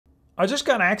I just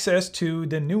got access to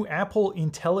the new Apple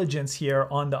Intelligence here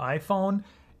on the iPhone,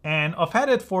 and I've had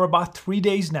it for about 3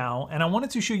 days now, and I wanted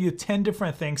to show you 10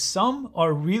 different things. Some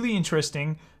are really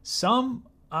interesting, some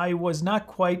I was not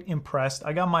quite impressed.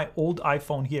 I got my old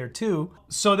iPhone here too,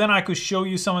 so then I could show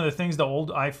you some of the things the old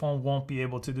iPhone won't be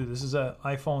able to do. This is an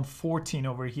iPhone 14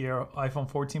 over here, iPhone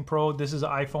 14 Pro. This is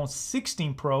an iPhone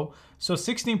 16 Pro. So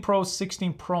 16 Pro,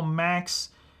 16 Pro Max,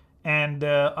 and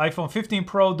iPhone 15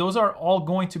 Pro, those are all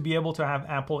going to be able to have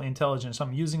Apple Intelligence.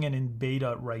 I'm using it in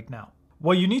beta right now.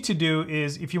 What you need to do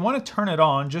is, if you want to turn it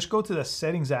on, just go to the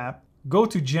Settings app, go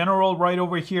to General right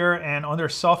over here, and under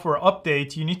Software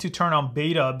Update, you need to turn on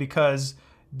beta because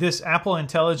this Apple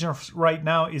Intelligence right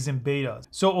now is in beta.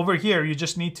 So over here, you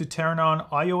just need to turn on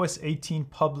iOS 18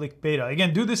 Public Beta.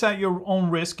 Again, do this at your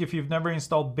own risk if you've never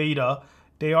installed beta.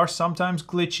 They are sometimes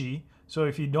glitchy. So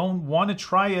if you don't want to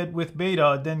try it with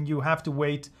beta, then you have to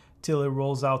wait till it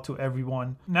rolls out to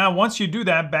everyone. Now, once you do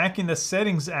that, back in the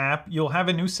Settings app, you'll have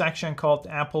a new section called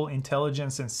Apple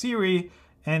Intelligence and Siri.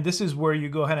 And this is where you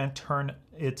go ahead and turn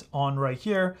it on right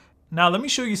here. Now, let me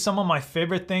show you some of my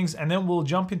favorite things, and then we'll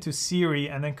jump into Siri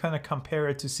and then kind of compare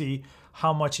it to see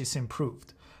how much it's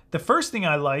improved. The first thing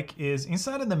I like is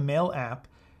inside of the Mail app,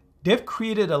 they've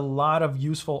created a lot of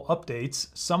useful updates.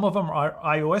 Some of them are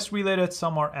iOS related,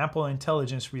 some are Apple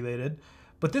Intelligence related,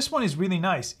 but this one is really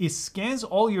nice. It scans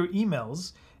all your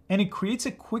emails and it creates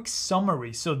a quick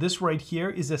summary. So this right here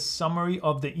is a summary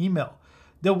of the email.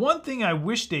 The one thing I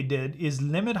wish they did is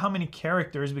limit how many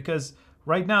characters, because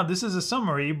right now this is a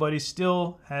summary, but it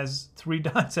still has 3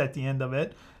 dots at the end of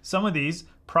it. Some of these,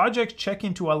 project check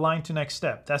into align to next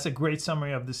step. That's a great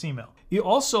summary of this email. It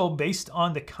also, based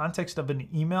on the context of an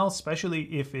email, especially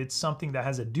if it's something that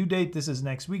has a due date, this is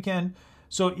next weekend,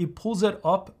 so it pulls it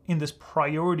up in this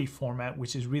priority format,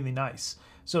 which is really nice.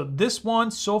 So this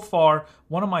one, so far,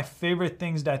 one of my favorite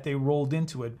things that they rolled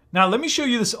into it. Now, let me show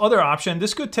you this other option.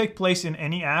 This could take place in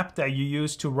any app that you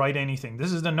use to write anything.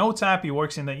 This is the Notes app. It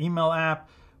works in the email app.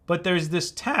 But there's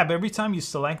this tab every time you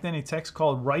select any text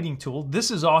called Writing Tool.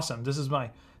 This is awesome. This is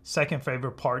my second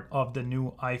favorite part of the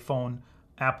new iPhone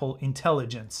Apple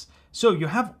Intelligence. So you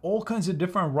have all kinds of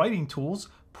different writing tools.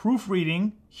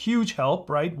 Proofreading, huge help,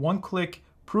 right? One-click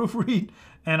proofread,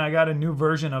 and I got a new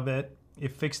version of it.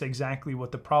 It fixed exactly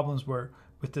what the problems were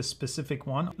with this specific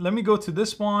one. Let me go to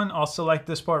this one. I'll select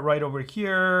this part right over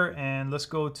here, and let's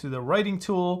go to the Writing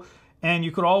Tool. And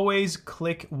you could always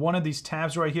click one of these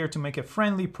tabs right here to make it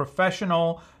friendly,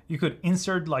 professional. You could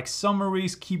insert like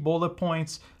summaries, key bullet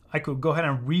points. I could go ahead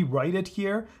and rewrite it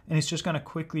here, and it's just gonna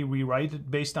quickly rewrite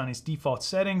it based on its default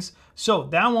settings. So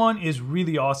that one is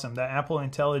really awesome. The Apple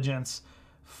Intelligence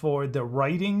for the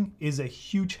writing is a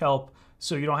huge help.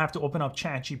 So you don't have to open up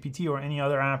ChatGPT or any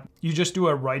other app. You just do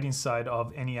a writing side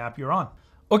of any app you're on.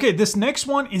 Okay, this next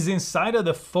one is inside of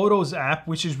the Photos app,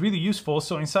 which is really useful.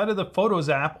 So inside of the Photos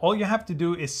app, all you have to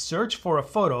do is search for a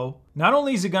photo. Not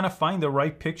only is it gonna find the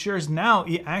right pictures, now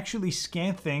it actually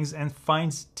scans things and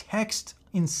finds text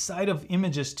inside of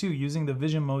images too, using the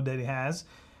vision mode that it has.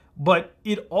 But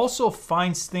it also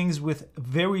finds things with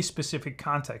very specific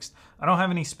context. I don't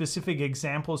have any specific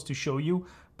examples to show you,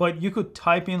 but you could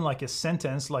type in like a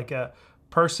sentence, like a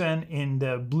person in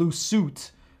the blue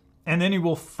suit, and then it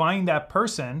will find that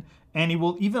person, and it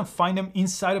will even find them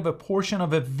inside of a portion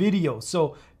of a video.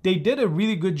 So they did a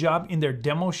really good job in their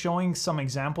demo showing some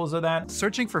examples of that.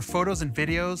 Searching for photos and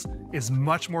videos is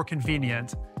much more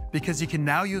convenient because you can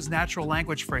now use natural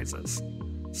language phrases.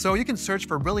 So you can search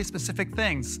for really specific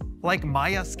things, like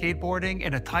Maya skateboarding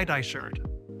in a tie-dye shirt,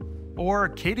 or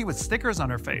Katie with stickers on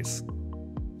her face.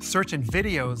 Search in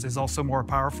videos is also more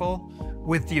powerful,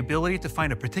 with the ability to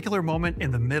find a particular moment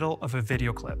in the middle of a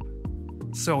video clip.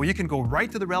 So you can go right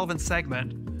to the relevant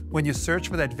segment when you search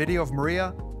for that video of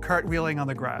Maria cartwheeling on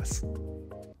the grass.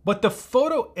 But the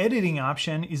photo editing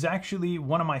option is actually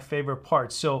one of my favorite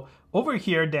parts. So over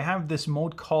here, they have this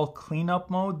mode called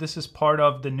Cleanup Mode. This is part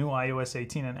of the new iOS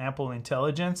 18 and Apple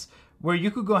Intelligence, where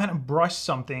you could go ahead and brush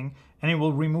something and it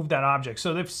will remove that object.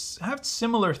 So they've had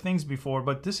similar things before,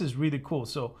 but this is really cool.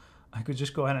 So I could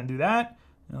just go ahead and do that.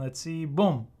 And let's see,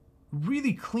 boom,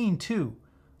 really clean too.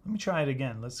 Let me try it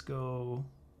again. Let's go,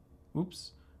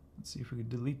 oops. Let's see if we could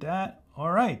delete that.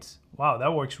 All right. Wow,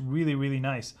 that works really, really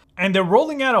nice. And they're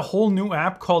rolling out a whole new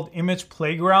app called Image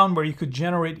Playground where you could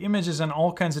generate images and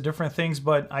all kinds of different things,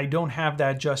 but I don't have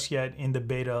that just yet in the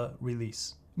beta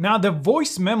release. Now, the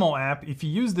Voice Memo app, if you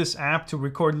use this app to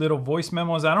record little voice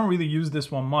memos, I don't really use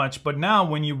this one much, but now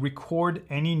when you record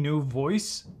any new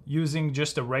voice using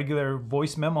just a regular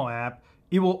Voice Memo app,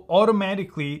 it will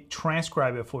automatically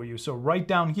transcribe it for you. So right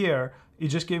down here, it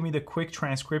just gave me the quick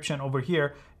transcription over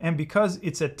here. And because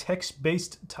it's a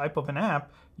text-based type of an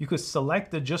app, you could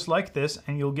select it just like this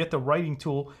and you'll get the writing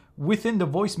tool within the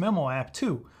voice memo app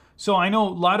too. So I know a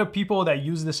lot of people that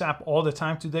use this app all the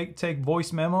time to take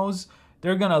voice memos.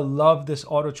 They're gonna love this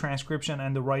auto transcription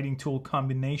and the writing tool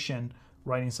combination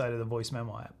right inside of the voice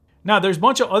memo app. Now there's a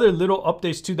bunch of other little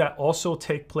updates too that also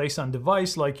take place on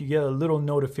device, like you get a little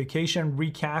notification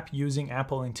recap using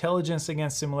Apple Intelligence,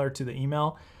 again similar to the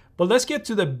email. But let's get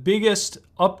to the biggest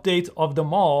update of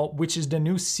them all, which is the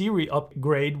new Siri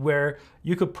upgrade, where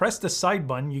you could press the side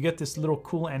button, you get this little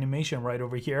cool animation right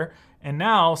over here, and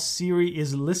now Siri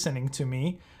is listening to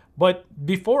me. But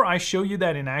before I show you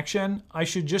that in action, I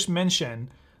should just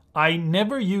mention I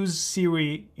never used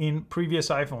Siri in previous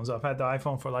iPhones. I've had the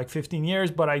iPhone for like 15 years,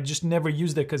 but I just never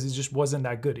used it because it just wasn't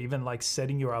that good. Even like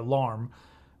setting your alarm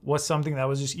was something that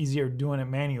was just easier doing it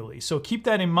manually. So keep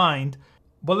that in mind,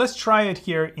 but let's try it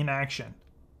here in action.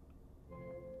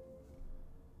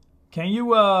 Can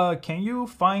you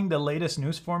find the latest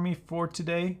news for me for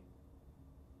today?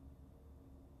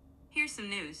 Here's some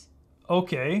news.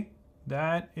 Okay,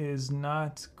 that is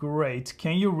not great.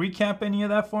 Can you recap any of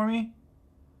that for me?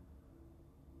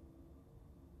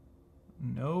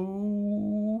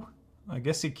 No, I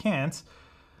guess you can't.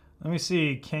 Let me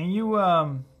see. Can you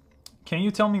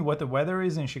tell me what the weather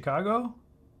is in Chicago?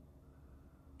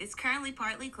 It's currently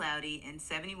partly cloudy and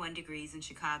 71 degrees in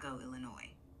Chicago,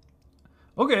 Illinois.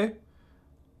 Okay.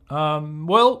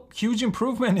 Well, huge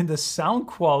improvement in the sound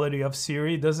quality of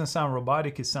Siri. It doesn't sound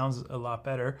robotic. It sounds a lot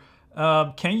better.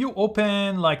 Can you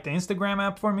open like the Instagram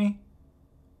app for me?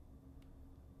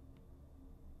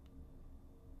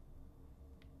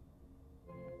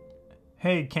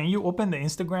 Hey, can you open the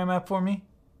Instagram app for me?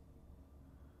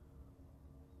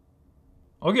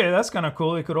 Okay, that's kind of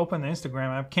cool. You could open the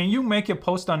Instagram app. Can you make a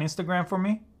post on Instagram for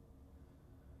me?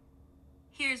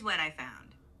 Here's what I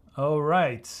found. All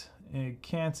right. It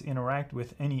can't interact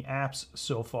with any apps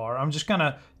so far. I'm just kind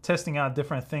of testing out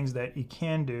different things that it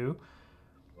can do.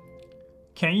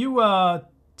 Can you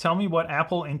tell me what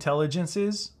Apple Intelligence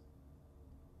is?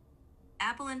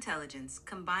 Apple Intelligence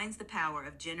combines the power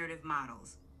of generative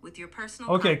models with your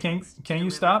personal Okay, context to can you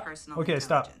deliver stop? personal Okay,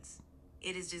 stop. intelligence.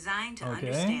 It is designed to Okay,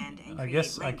 understand and I create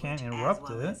guess I language can't as interrupt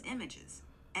well it. as images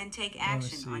and take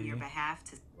action on your see. behalf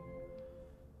to...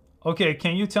 Okay,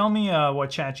 can you tell me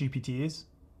what ChatGPT is?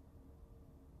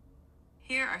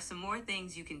 Here are some more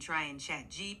things you can try in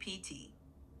ChatGPT.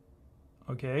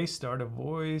 Okay, start a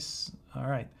voice. All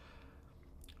right.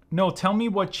 No, tell me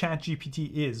what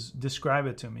ChatGPT is. Describe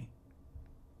it to me.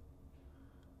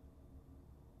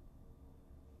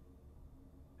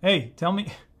 Hey, tell me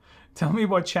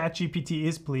what ChatGPT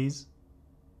is, please.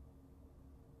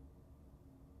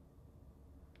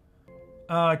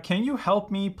 Can you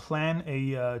help me plan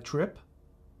a trip?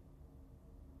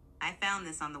 I found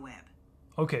this on the web.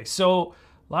 Okay, so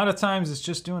a lot of times it's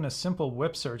just doing a simple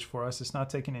web search for us. It's not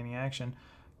taking any action.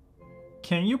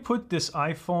 Can you put this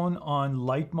iPhone on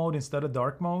light mode instead of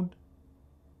dark mode?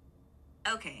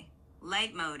 Okay,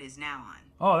 light mode is now on.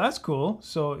 Oh, that's cool.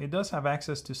 So it does have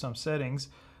access to some settings.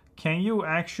 Can you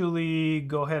actually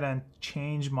go ahead and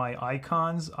change my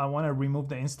icons? I want to remove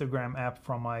the Instagram app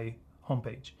from my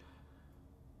homepage.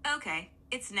 Okay,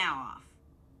 it's now off.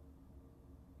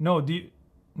 No,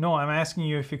 no, I'm asking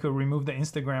you if you could remove the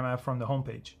Instagram app from the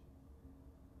homepage.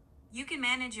 You can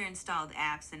manage your installed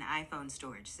apps in iPhone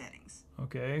storage settings.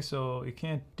 Okay, so you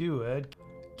can't do it.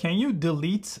 Can you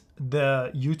delete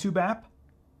the YouTube app?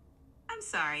 I'm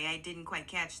sorry, I didn't quite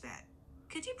catch that.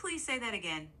 Could you please say that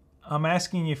again? I'm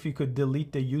asking if you could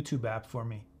delete the YouTube app for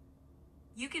me.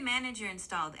 You can manage your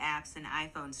installed apps in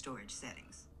iPhone storage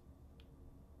settings.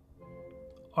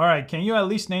 All right, can you at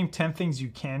least name 10 things you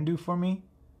can do for me?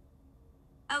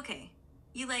 Okay,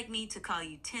 you like me to call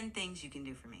you 10 things you can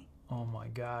do for me? Oh my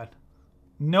God.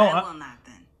 No, I will not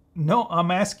then. No,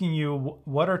 I'm asking you,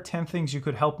 what are 10 things you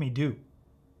could help me do?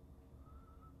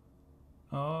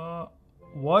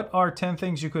 What are 10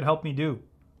 things you could help me do?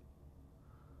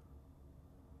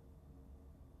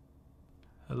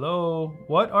 Hello?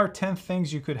 What are 10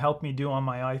 things you could help me do on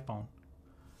my iPhone?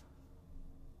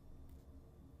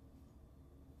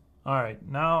 All right,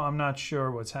 now I'm not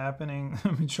sure what's happening.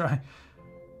 Let me try.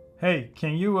 Hey,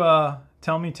 can you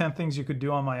tell me 10 things you could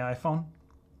do on my iPhone?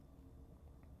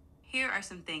 Here are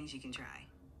some things you can try.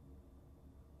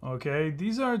 Okay,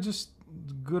 these are just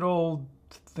good old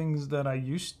things that I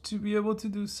used to be able to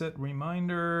do. Set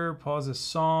reminder, pause a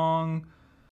song.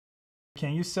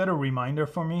 Can you set a reminder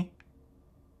for me?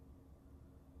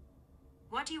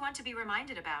 What do you want to be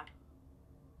reminded about?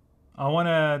 I want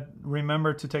to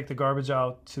remember to take the garbage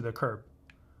out to the curb.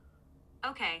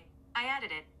 Okay, I I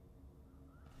added it.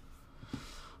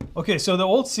 Okay, so the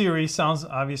old Siri sounds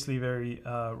obviously very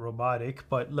robotic,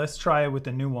 but let's try it with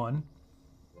the new one.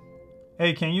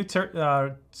 Hey, can you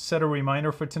set a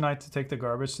reminder for tonight to take the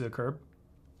garbage to the curb?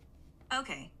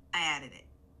 Okay, I added it.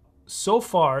 So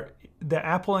far, the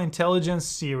Apple Intelligence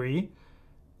Siri,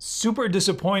 super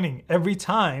disappointing. Every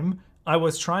time I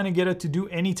was trying to get it to do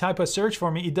any type of search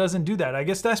for me, it doesn't do that. I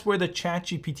guess that's where the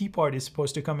ChatGPT part is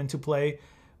supposed to come into play,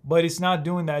 but it's not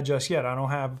doing that just yet. I don't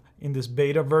have, in this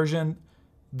beta version,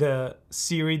 the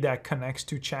Siri that connects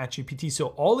to ChatGPT. So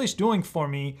all it's doing for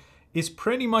me is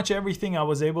pretty much everything I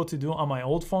was able to do on my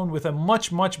old phone with a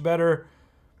much, much better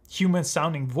human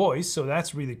sounding voice. So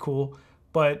that's really cool.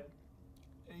 But,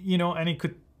 you know, and it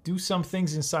could do some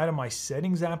things inside of my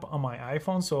settings app on my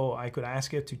iPhone. So I could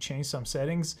ask it to change some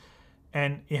settings.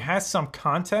 And it has some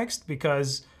context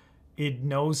because it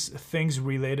knows things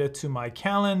related to my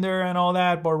calendar and all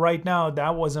that. But right now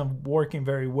that wasn't working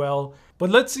very well. But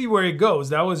let's see where it goes.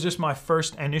 That was just my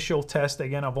first initial test.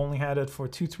 Again, I've only had it for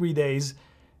 2-3 days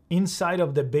inside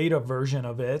of the beta version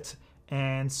of it.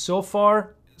 And so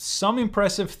far, some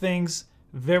impressive things,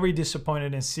 very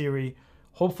disappointed in Siri.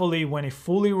 Hopefully when it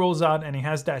fully rolls out and it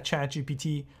has that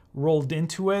ChatGPT rolled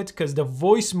into it, because the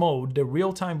voice mode, the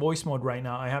real-time voice mode right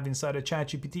now I have inside of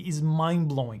ChatGPT is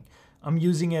mind-blowing. I'm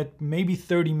using it maybe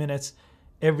 30 minutes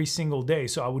every single day.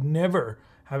 So I would never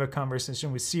have a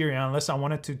conversation with Siri unless I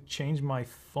wanted to change my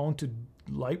phone to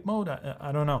light mode.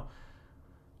 I don't know.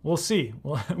 We'll see.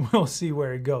 We'll see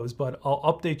where it goes, but I'll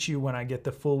update you when I get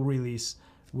the full release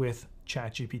with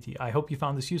ChatGPT. I hope you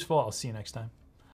found this useful. I'll see you next time.